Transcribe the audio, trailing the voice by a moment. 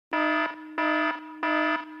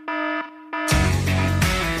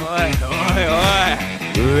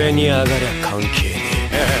上に上がりゃ関係ね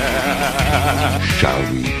え Shall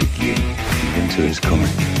we begin? The winter is coming.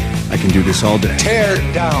 I can do this all day. Tear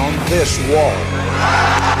down this wall.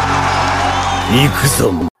 行く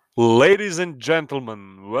ぞ Ladies and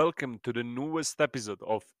gentlemen, welcome to the newest episode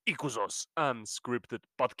of Ikuzos Unscripted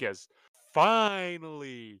Podcast.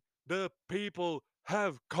 Finally, the people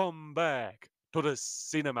have come back to the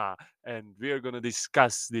cinema, and we are going to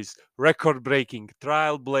discuss this record-breaking,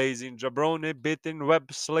 trailblazing, jabroni-beating,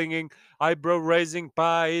 web-slinging, eyebrow-raising,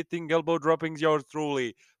 pie-eating, elbow-dropping, your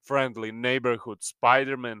truly friendly neighborhood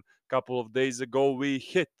Spider-Man. Couple of days ago, we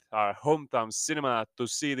hit our hometown cinema to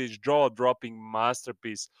see this jaw-dropping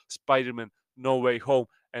masterpiece, Spider-Man No Way Home,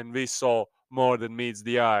 and we saw more than meets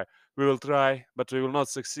the eye. We will try, but we will not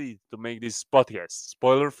succeed to make this podcast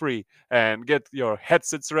spoiler-free. And get your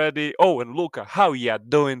headsets ready. Oh, and Luca, how ya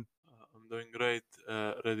doing? I'm doing great,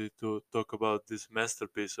 ready to talk about this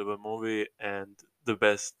masterpiece of a movie and the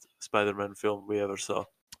best Spider-Man film we ever saw.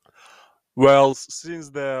 Well, since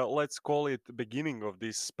the, let's call it, beginning of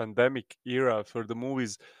this pandemic era for the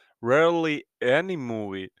movies, rarely any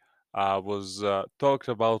movie was talked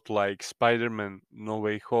about like Spider-Man No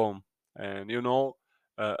Way Home. And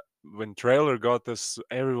uh, when trailer got us,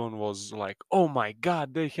 everyone was like, "Oh my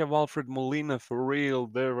God, they have Alfred Molina for real.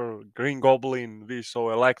 There were Green Goblin. We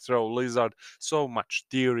saw Electro, Lizard. So much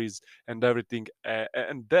theories and everything."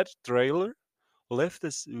 And that trailer left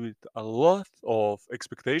us with a lot of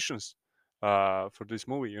expectations for this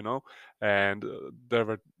movie, and there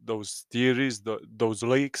were those theories, those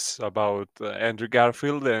leaks about Andrew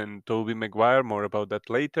Garfield and Tobey Maguire. More about that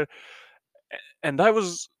later. And I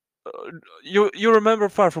was, you remember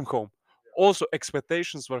Far From Home? Also,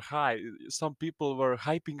 expectations were high. Some people were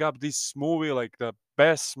hyping up this movie like the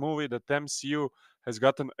best movie that MCU has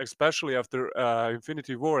gotten, especially after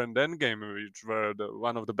Infinity War and Endgame, which were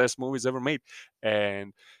one of the best movies ever made.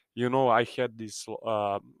 And I had these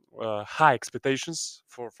high expectations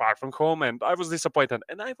for Far From Home, and I was disappointed.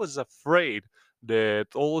 And I was afraid that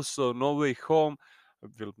also No Way Home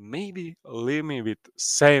will maybe leave me with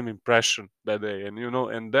same impression that day.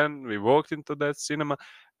 And then we walked into that cinema,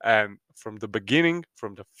 and from the beginning,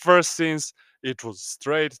 from the first scenes, it was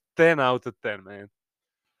straight 10 out of 10, man.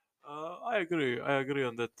 I agree. I agree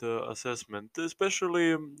on that assessment,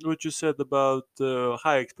 especially what you said about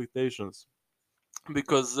high expectations.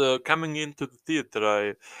 Because coming into the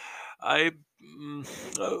theater, I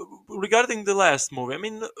regarding the last movie, I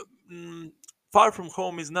mean, Far From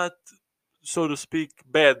Home is not, so to speak,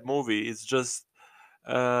 bad movie. It's just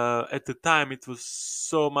at the time it was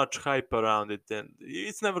so much hype around it, and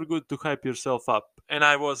it's never good to hype yourself up. And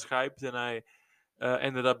I was hyped, and I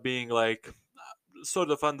ended up being like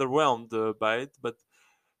sort of underwhelmed by it. But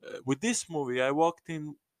with this movie, I walked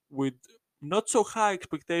in with not so high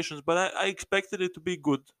expectations, but I expected it to be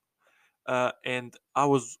good, and I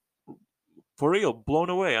was for real blown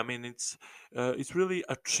away. I mean, it's really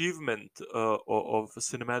achievement of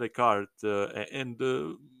cinematic art, and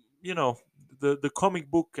the comic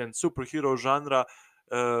book and superhero genre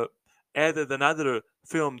added another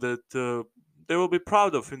film that they will be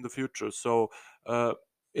proud of in the future. So,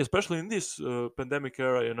 especially in this pandemic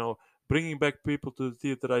era, bringing back people to the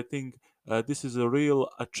theater, I think this is a real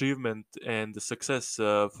achievement and a success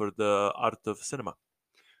for the art of cinema.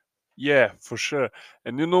 Yeah, for sure.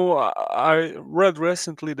 And I read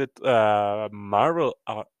recently that Marvel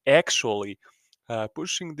are actually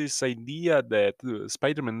pushing this idea that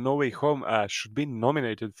Spider-Man No Way Home should be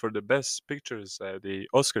nominated for the best pictures at the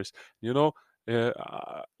Oscars.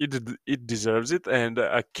 It deserves it, and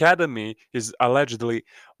Academy is allegedly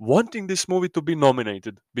wanting this movie to be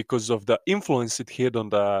nominated because of the influence it had on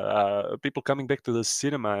the people coming back to the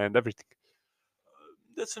cinema and everything.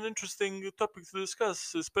 That's an interesting topic to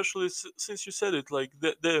discuss, especially since you said it. Like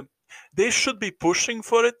they should be pushing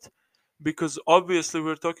for it, because obviously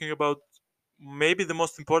we're talking about maybe the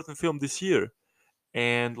most important film this year.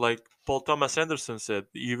 And like Paul Thomas Anderson said,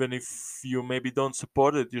 even if you maybe don't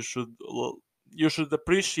support it, you should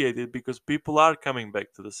appreciate it because people are coming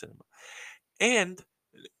back to the cinema. And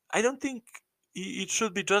I don't think it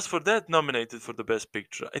should be just for that nominated for the best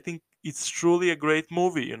picture. I think it's truly a great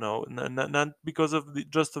movie, not because of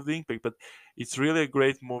just of the impact, but it's really a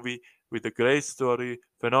great movie with a great story,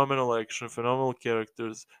 phenomenal action, phenomenal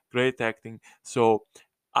characters, great acting. So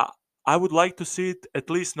I I would like to see it at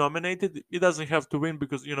least nominated. It doesn't have to win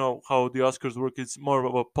because you know how the Oscars work. It's more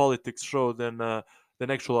of a politics show than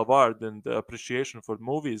actual award and appreciation for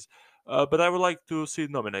movies. But I would like to see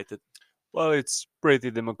it nominated. Well, it's pretty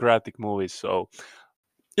democratic movie, so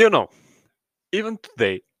you know. Even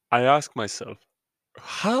today, I ask myself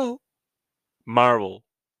how Marvel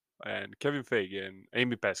and Kevin Feige and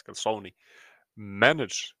Amy Pascal, Sony,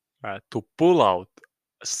 managed to pull out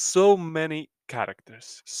so many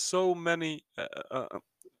characters, so many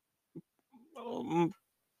um,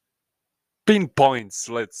 pinpoints,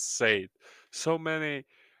 let's say it, so many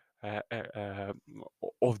uh, uh, uh,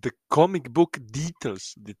 of the comic book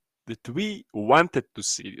details that we wanted to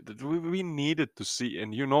see, that we needed to see,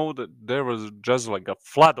 and that there was just like a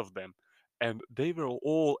flood of them, and they were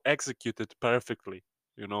all executed perfectly,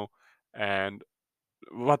 you know. And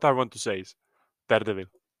what I want to say is Daredevil.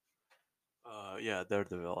 Yeah,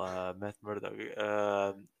 Daredevil, Matt Murdock.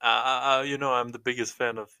 I'm the biggest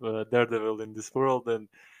fan of Daredevil in this world, and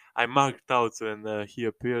I marked out when he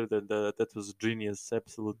appeared, and that was genius,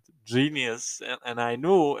 absolute genius. And I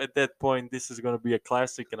knew at that point this is going to be a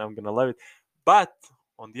classic, and I'm going to love it. But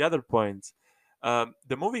on the other points,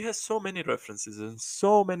 the movie has so many references and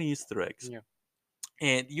so many Easter eggs, Yeah.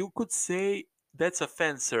 and you could say that's a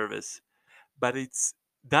fan service, but it's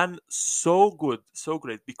done so good, so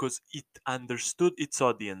great, because it understood its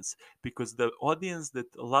audience, because the audience that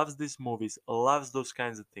loves these movies loves those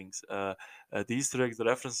kinds of things, the Easter eggs, the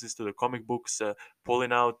references to the comic books,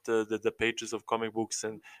 pulling out the pages of comic books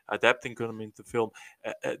and adapting them into film.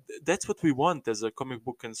 That's what we want as a comic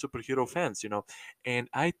book and superhero fans, and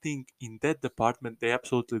I think in that department they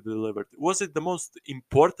absolutely delivered. Was it the most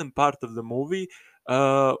important part of the movie,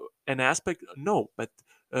 an aspect? No, but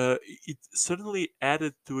it certainly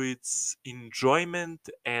added to its enjoyment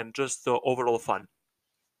and just overall fun.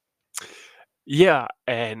 Yeah,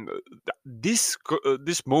 and this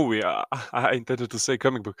movie, I intended to say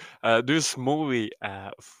comic book. This movie,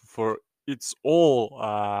 for it's all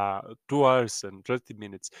 2 hours and 30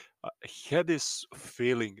 minutes, had this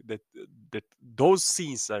feeling that those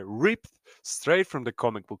scenes are ripped straight from the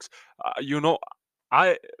comic books.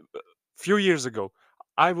 I few years ago,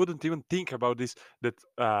 I wouldn't even think about this, that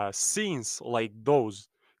scenes like those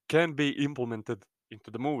can be implemented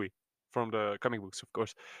into the movie from the comic books, of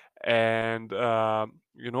course. And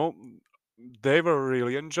they were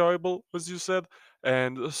really enjoyable, as you said,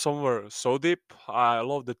 and some were so deep. I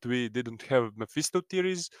love that we didn't have Mephisto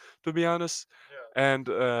theories, to be honest. And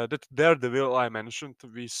that Daredevil I mentioned,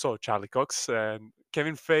 we saw Charlie Cox, and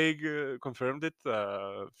Kevin Feige confirmed it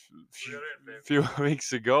few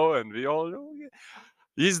weeks ago, and we all know, yeah,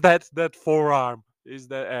 is that forearm? Is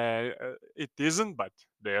that it isn't, but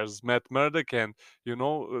there's Matt Murdock, and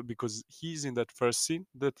because he's in that first scene,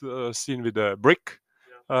 that scene with the brick.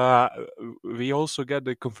 Uh, we also get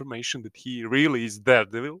the confirmation that he really is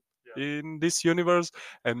Daredevil in this universe,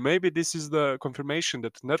 and maybe this is the confirmation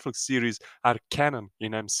that Netflix series are canon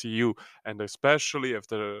in MCU, and especially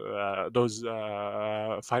after those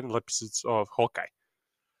final episodes of Hawkeye.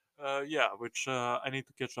 Yeah, which I need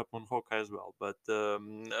to catch up on Hawkeye as well. But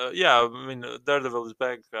yeah, I mean, Daredevil is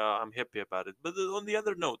back. I'm happy about it. But on the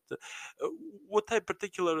other note, what I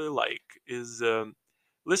particularly like is,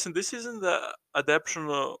 listen, this isn't the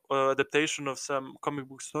adaptation of some comic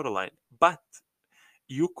book storyline, but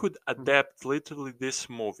you could adapt literally this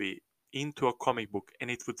movie into a comic book,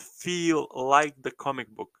 and it would feel like the comic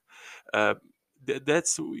book. Uh,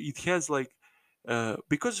 that's it has like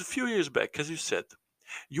because a few years back, as you said,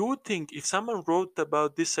 you would think if someone wrote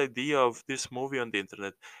about this idea of this movie on the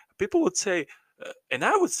internet, people would say, and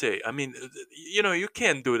I would say, I mean, you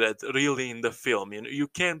can't do that really in the film. You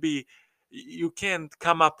can't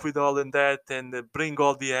come up with all in that and bring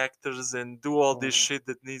all the actors and do all this shit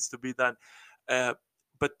that needs to be done. Uh,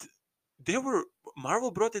 but they were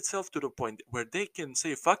Marvel brought itself to the point where they can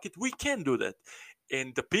say, "Fuck it, we can do that,"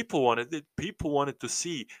 and the people wanted it. People wanted to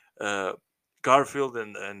see. Garfield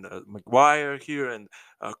and McGuire here and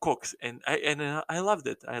Cox, and I loved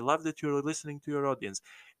it. I love that you're listening to your audience,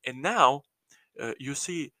 and now you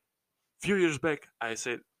see. Few years back, I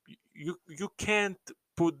said you can't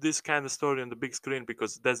put this kind of story on the big screen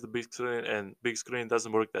because that's the big screen, and big screen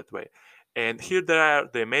doesn't work that way. And here they are.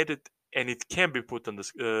 They made it, and it can be put on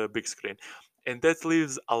the big screen, and that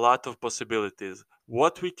leaves a lot of possibilities.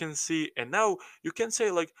 What we can see, and now you can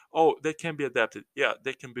say like, oh, they can be adapted. Yeah,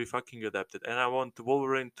 they can be fucking adapted. And I want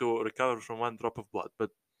Wolverine to recover from one drop of blood, but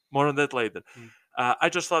more on that later. I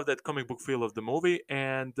just love that comic book feel of the movie,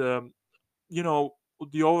 and you know,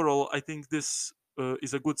 the overall, I think this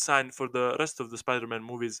is a good sign for the rest of the Spider-Man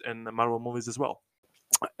movies and Marvel movies as well.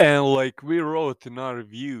 And like we wrote in our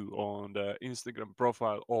review on the Instagram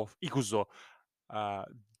profile of Ikuzo, uh,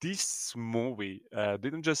 this movie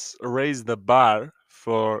didn't just raise the bar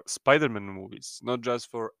for Spider-Man movies, not just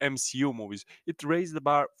for MCU movies. It raised the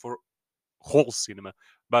bar for whole cinema.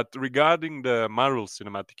 But regarding the Marvel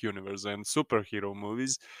Cinematic Universe and superhero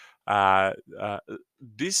movies, uh, uh,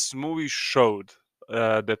 this movie showed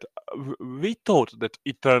that we thought that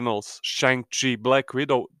Eternals, Shang-Chi, Black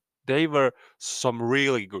Widow, they were some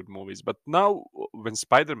really good movies. But now, when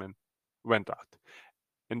Spider-Man went out,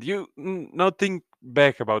 and you now think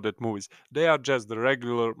back about that movies, they are just the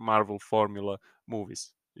regular Marvel formula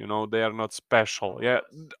movies. They are not special. Yeah,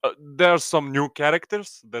 there are some new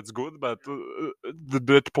characters. That's good, but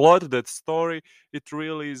that plot, that story, it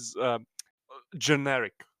really is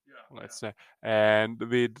generic, let's say. And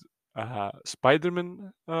with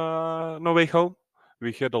Spider-Man No Way Home,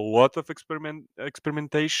 we had a lot of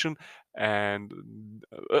experimentation, and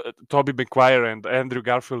Tobey Maguire and Andrew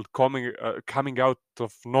Garfield coming out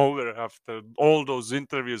of nowhere after all those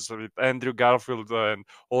interviews with Andrew Garfield and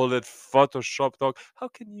all that Photoshop talk. How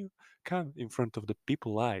can you come in front of the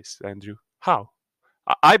people's eyes, Andrew? How?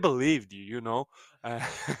 I believed you, Uh,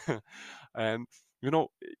 and you know,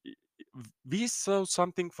 we saw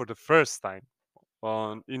something for the first time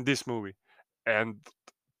on in this movie, and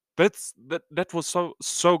that was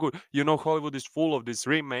so good. Hollywood is full of these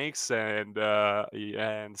remakes and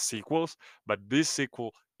sequels, but this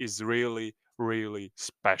sequel is really really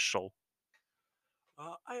special.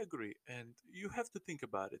 I agree, and you have to think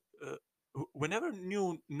about it. Whenever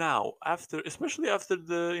new now, especially after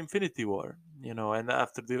the Infinity War, and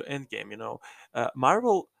after the Endgame,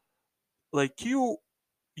 Marvel, like you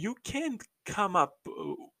can't come up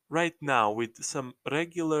right now with some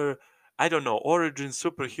regular, I don't know, origin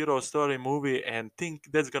superhero story movie and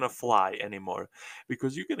think that's gonna fly anymore,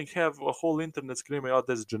 because you're gonna have a whole internet screaming, "Oh,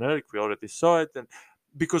 that's generic. We already saw it," and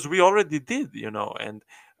because we already did, and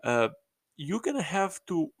uh, you're gonna have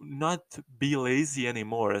to not be lazy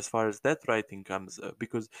anymore as far as that writing comes,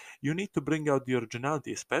 because you need to bring out the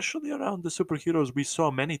originality, especially around the superheroes we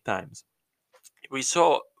saw many times. We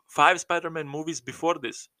saw 5 Spider-Man movies before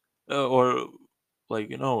this, or like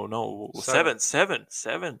no, Seven. seven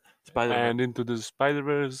Spider-Man. And Into the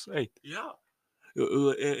Spider-Verse 8. Yeah,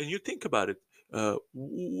 and you think about it.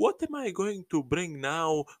 What am I going to bring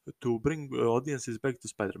now to bring audiences back to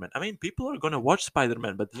Spider-Man? I mean, people are going to watch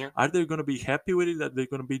Spider-Man, but Yeah. are they going to be happy with it? That they're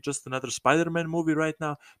going to be just another Spider-Man movie right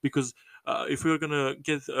now? Because if we're going to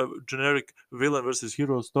get a generic villain versus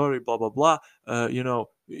hero story, blah blah blah,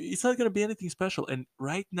 it's not going to be anything special. And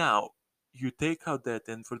right now, you take out that,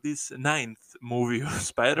 and for this ninth movie of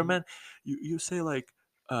Spider-Man, you say like,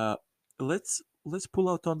 uh, let's pull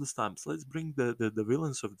out on the stumps. Let's bring the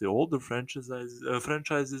villains of the older franchises.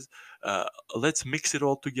 Let's mix it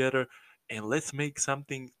all together, and let's make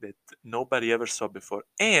something that nobody ever saw before.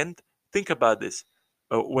 And think about this: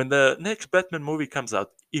 when the next Batman movie comes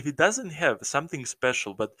out, if it doesn't have something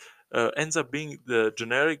special, but ends up being the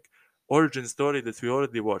generic origin story that we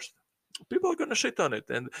already watched, people are gonna shit on it.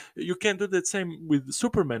 And you can't do that same with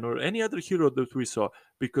Superman or any other hero that we saw,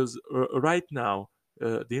 because right now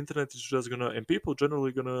the internet is just gonna, and people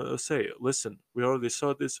generally gonna say, listen, we already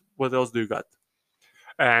saw this, what else do you got?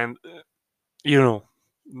 And you know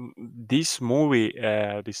this movie,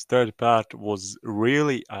 this third part, was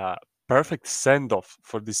really a perfect send-off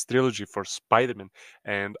for this trilogy for Spider-Man,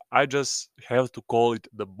 and I just have to call it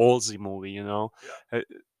the ballsy movie. Uh, uh,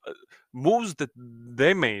 Moves that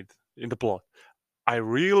they made in the plot, I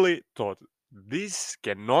really thought this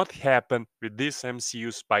cannot happen with this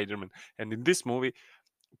MCU Spider-Man. And in this movie,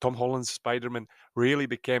 Tom Holland's Spider-Man really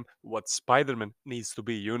became what Spider-Man needs to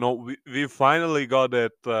be. We finally got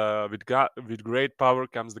that with great power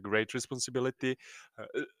comes the great responsibility.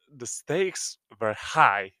 The stakes were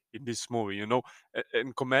high in this movie, and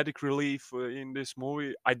comedic relief in this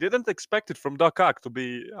movie. I didn't expect it from Doc Ock, to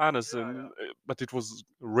be honest, but it was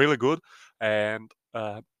really good. And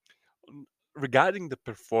regarding the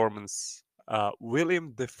performance,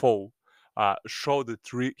 William Defoe showed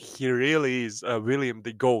that he really is William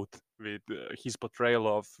the Goat with his portrayal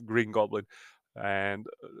of Green Goblin. And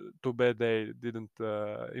too bad they didn't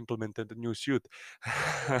implement the new suit.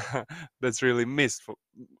 That's really missed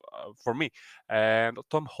for me. And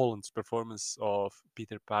Tom Holland's performance of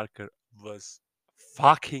Peter Parker was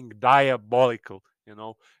fucking diabolical.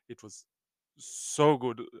 It was so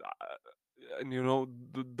good. And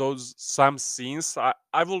those some scenes,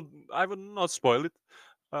 I will not spoil it,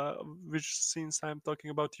 which scenes I'm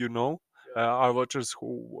talking about. Our watchers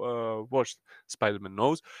who watched Spider-Man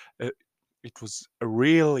knows. uh, it was a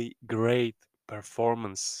really great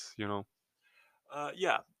performance.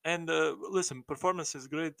 Yeah, and listen, performance is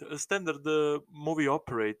great. Standard movie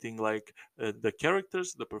operating, like the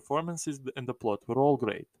characters, the performances, and the plot were all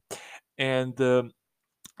great. And the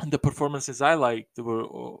performances I liked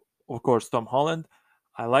were, of course, Tom Holland.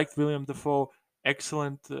 I liked William Dafoe,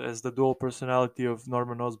 excellent as the dual personality of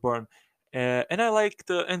Norman Osborn. And I liked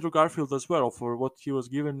Andrew Garfield as well for what he was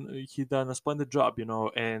given. He done a splendid job,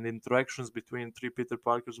 and interactions between three Peter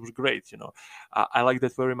Parkers were great. I like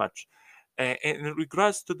that very much. And in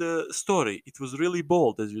regards to the story, it was really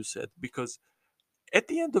bold, as you said, because at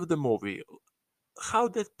the end of the movie, how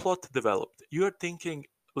that plot developed, you're thinking,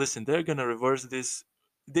 listen, they're gonna reverse this.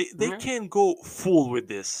 They Yeah. can't go full with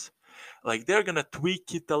this. Like they're gonna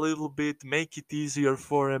tweak it a little bit, make it easier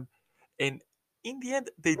for him, and in the end,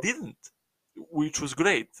 they didn't, which was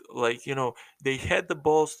great. Like they had the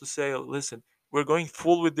balls to say, listen, we're going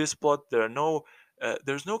full with this plot.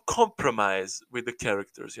 There's no compromise with the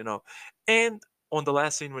characters, and on the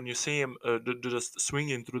last scene when you see him just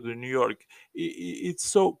swinging through the New York, it's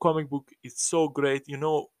so comic book. It's so great.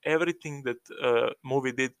 Everything that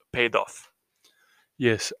movie did paid off.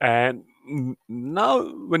 Yes, and now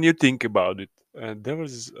when you think about it, there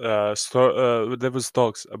was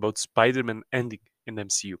talks about Spider-Man ending in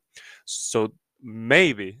MCU, so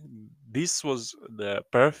maybe this was the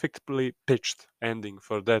perfectly pitched ending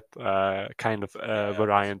for that kind of Yeah,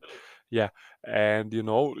 variant. possibility. Yeah, and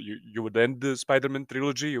you would end the Spider-Man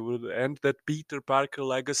trilogy, you would end that Peter Parker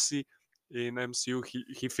legacy in MCU.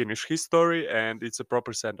 He finished his story, and it's a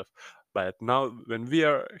proper send off. But now, when we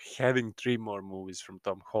are having three more movies from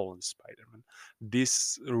Tom Holland Spider-Man,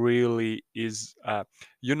 this really is,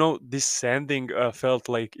 this ending felt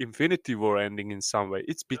like Infinity War ending in some way.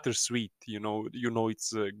 It's bittersweet,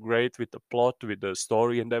 it's great with the plot, with the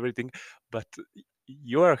story and everything, but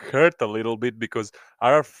you are hurt a little bit because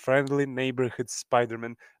our friendly neighborhood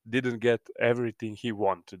Spider-Man didn't get everything he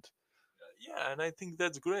wanted. Yeah, and I think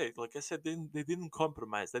that's great. Like I said, they didn't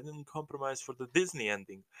compromise. They didn't compromise for the Disney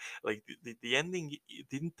ending. Like the ending, it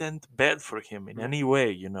didn't end bad for him in Yeah. any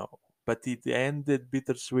way, But it ended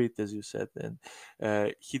bittersweet, as you said, and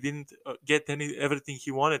he didn't get everything he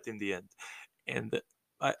wanted in the end. And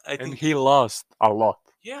I And think he lost a lot.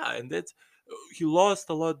 yeah, and that's he lost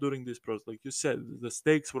a lot during this process. Like you said, the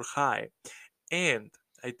stakes were high, and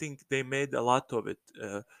I think they made a lot of it.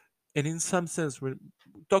 And in some sense, when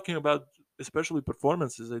talking about especially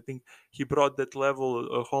performances, I think he brought that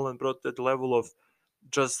level. Holland brought that level of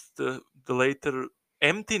just the later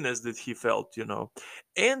emptiness that he felt,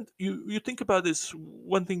 And you think about this.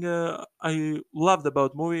 One thing I loved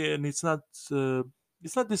about movie, and it's not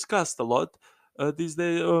discussed a lot these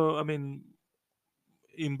days. I mean,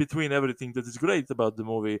 in between everything that is great about the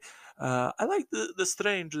movie, I like the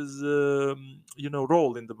Strange's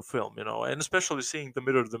role in the film, and especially seeing the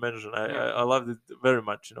mirror dimension. I loved it very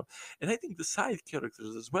much, and I think the side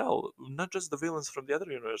characters as well, not just the villains from the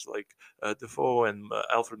other universe like Defoe and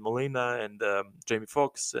Alfred Molina and Jamie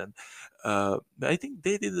Foxx, and I think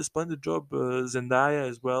they did a splendid job. Zendaya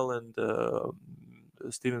as well, and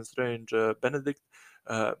Stephen Strange, Benedict.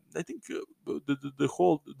 I think the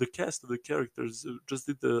whole the cast of the characters just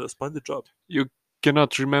did a splendid job. You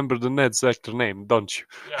cannot remember the Ned's actor name, don't you?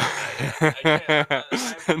 I can. I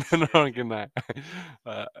appreciate Nor can I.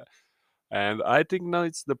 Uh, and I think now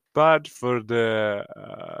it's the part for the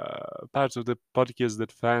part of the podcast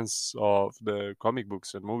that fans of the comic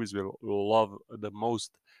books and movies will love the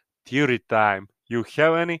most. Theory time. You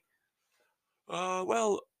have any?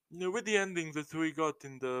 Well, with the ending that we got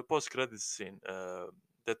in the post-credit scene,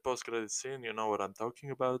 that post-credit scene, you know what I'm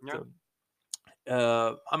talking about.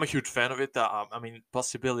 Yeah. I'm a huge fan of it. I mean,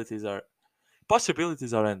 possibilities are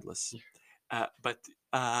endless. But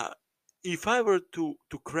if I were to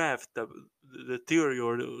craft the theory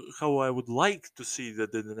or how I would like to see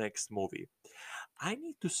the next movie, I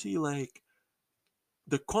need to see like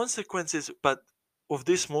the consequences, but of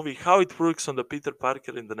this movie, how it works on the Peter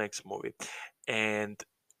Parker in the next movie, and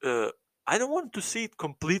uh, I don't want to see it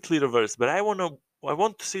completely reversed, but I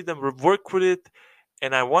want to see them work with it,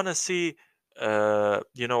 and I want to see,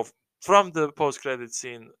 from the post credit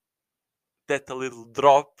scene, that a little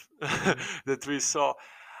drop that we saw.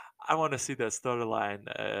 I want to see that storyline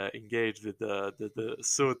engaged with the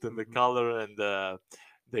suit and the color and the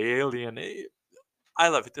alien. I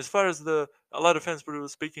love it. As far as a lot of fans were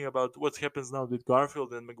speaking about what happens now with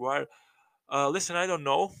Garfield and Maguire. Listen, I don't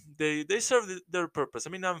know. They serve their purpose. I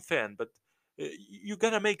mean, I'm a fan, but you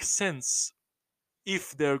gotta make sense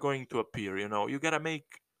if they're going to appear. You gotta make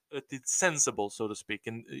it sensible, so to speak.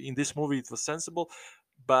 In this movie, it was sensible,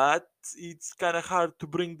 but it's kind of hard to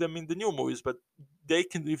bring them in the new movies. But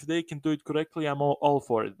if they can do it correctly, I'm all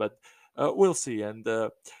for it. But we'll see. And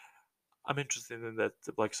I'm interested in that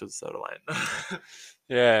Black Suit storyline.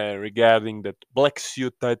 Yeah, regarding that black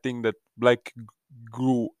suit, I think that black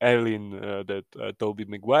glue alien that Toby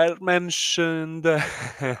Maguire mentioned,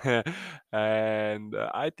 and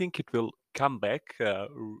I think it will come back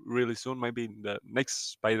really soon, maybe in the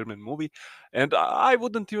next Spider-Man movie. And I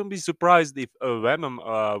wouldn't even be surprised if Venom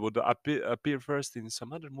would appear first in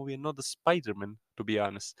some other movie and not the Spider-Man, to be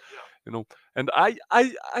honest. You know, and I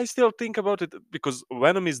still think about it because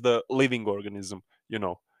Venom is the living organism, you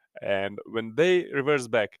know. And when they reverse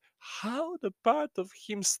back, how the part of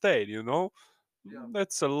him stayed, you know,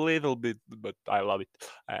 that's a little bit, but I love it.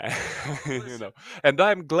 You know, and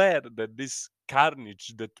I'm glad that this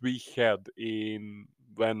carnage that we had in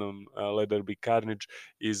Venom, Let There Be Carnage,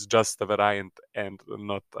 is just a variant and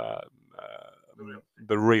not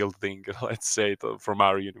the real thing. Let's say it, from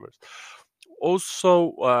our universe.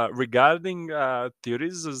 Also, regarding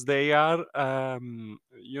theories, as they are,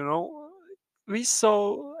 you know, we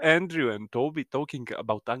saw Andrew and Toby talking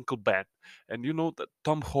about Uncle Ben, and you know that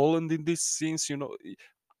Tom Holland in these scenes. You know,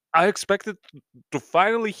 I expected to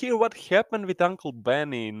finally hear what happened with Uncle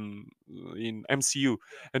Ben in MCU,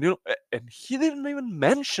 and you know, and he didn't even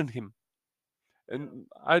mention him. And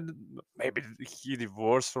maybe he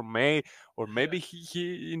divorced from May, or maybe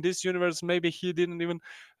he in this universe maybe he didn't even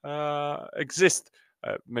exist.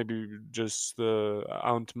 Maybe just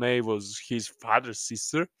Aunt May was his father's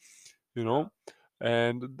sister, you know,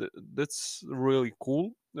 and that's really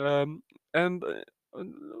cool. And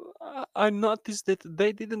I noticed that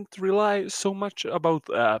they didn't rely so much about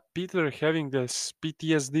Peter having this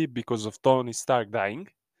PTSD because of Tony Stark dying.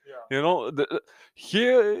 You know,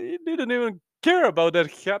 he didn't even care about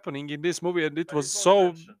that happening in this movie, and it was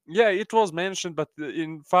so yeah, it was mentioned, but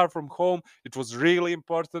in Far From Home, it was really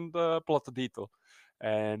important plot detail.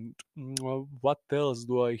 And what else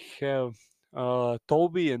do I have?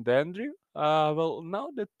 Toby and Andrew. Well,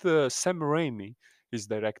 now that Sam Raimi is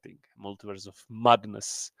directing Multiverse of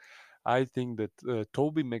Madness, I think that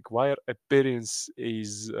Toby Maguire appearance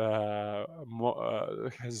is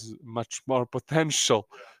has much more potential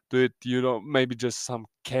to it. You know, maybe just some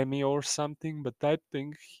cameo or something. But I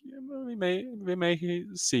think we may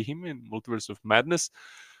see him in Multiverse of Madness,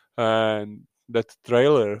 and that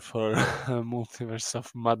trailer for Multiverse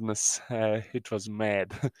of Madness, it was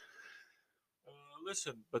mad.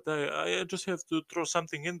 Listen, but I just have to throw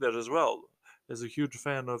something in there as well. As a huge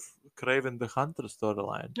fan of Craven the Hunter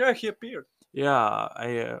storyline, Yeah, he appeared. yeah,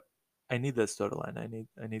 I need that storyline.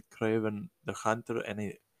 I need Craven the Hunter,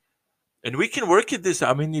 and we can work it this.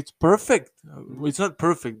 I mean, it's perfect. It's not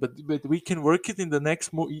perfect, but we can work it in the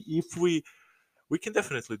next movie if we can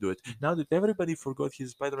definitely do it. Now that everybody forgot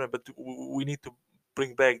his Spider-Man, but we need to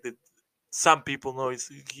bring back that some people know it's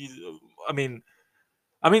he. I mean,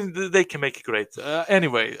 they can make it great.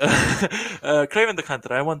 Anyway, Craven the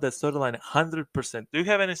Hunter. I want that storyline 100%. Do you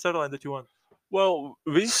have any storyline that you want? Well,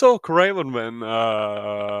 we saw Craven when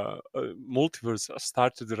Multiverse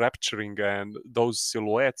started rapturing, and those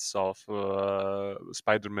silhouettes of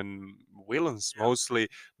Spider-Man villains, mostly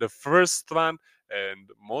the first one and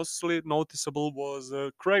mostly noticeable was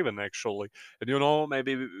Craven, actually. And you know,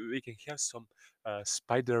 maybe we can have some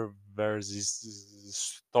Spider-Verse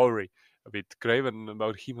story with Craven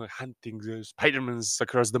about him hunting the Spider-Mans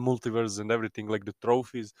across the multiverse and everything, like the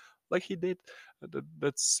trophies, like he did.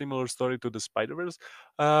 That's similar story to the Spider Verse.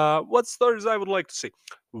 What stories I would like to see?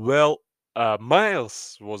 Well,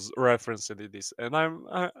 Miles was referenced in this, and I'm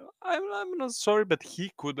not sorry, but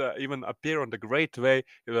he could even appear on the Great Way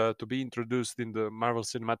to be introduced in the Marvel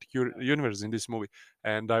Cinematic Universe in this movie,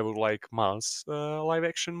 and I would like Miles live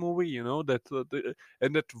action movie. You know that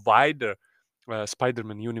and that wider.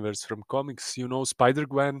 Spider-Man universe from comics, you know,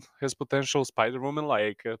 Spider-Gwen has potential, Spider-Woman,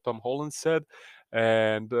 like Tom Holland said,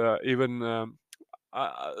 and even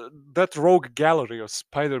that rogue gallery of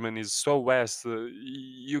Spider-Man is so vast,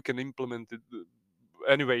 you can implement it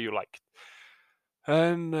any way you like.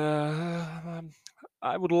 And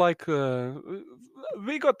I would like.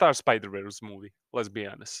 We got our Spider-Verse movie. Let's be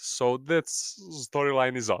honest. So that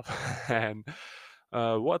storyline is off. And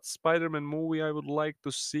what Spider-Man movie I would like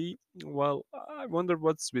to see? Well, I wonder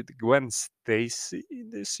what's with Gwen Stacy in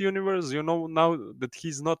this universe. You know, now that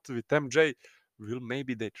he's not with MJ, will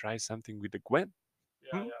maybe they try something with the Gwen?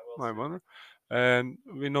 I wonder. And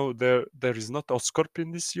we know there is not Oscorp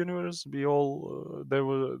in this universe. We all there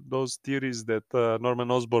were those theories that Norman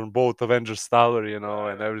Osborn bought Avengers Tower, you know,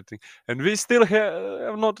 and everything, and we still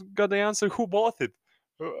have not got the answer who bought it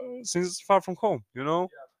since Far From Home. You know,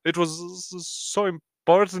 it was so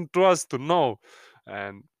important to us to know,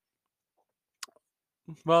 and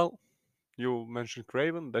well, you mentioned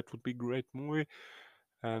Craven. That would be a great movie,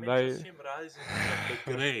 and Just him rising from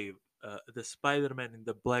the grave, the Spider-Man in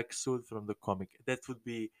the black suit from the comic. That would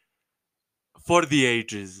be for the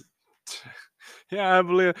ages. Yeah, I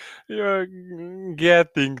believe you're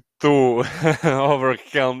getting too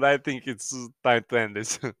overwhelmed. I think it's time to end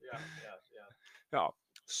this. Yeah.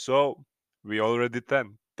 So we already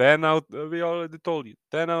 10. 10 out. We already told you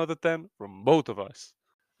 10 out of 10 from both of us.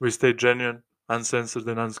 We stay genuine, uncensored,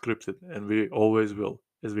 and unscripted, and we always will,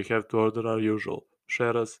 as we have to order our usual.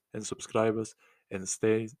 Share us and subscribe us, and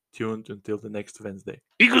stay tuned until the next Wednesday.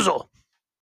 Ikuzo!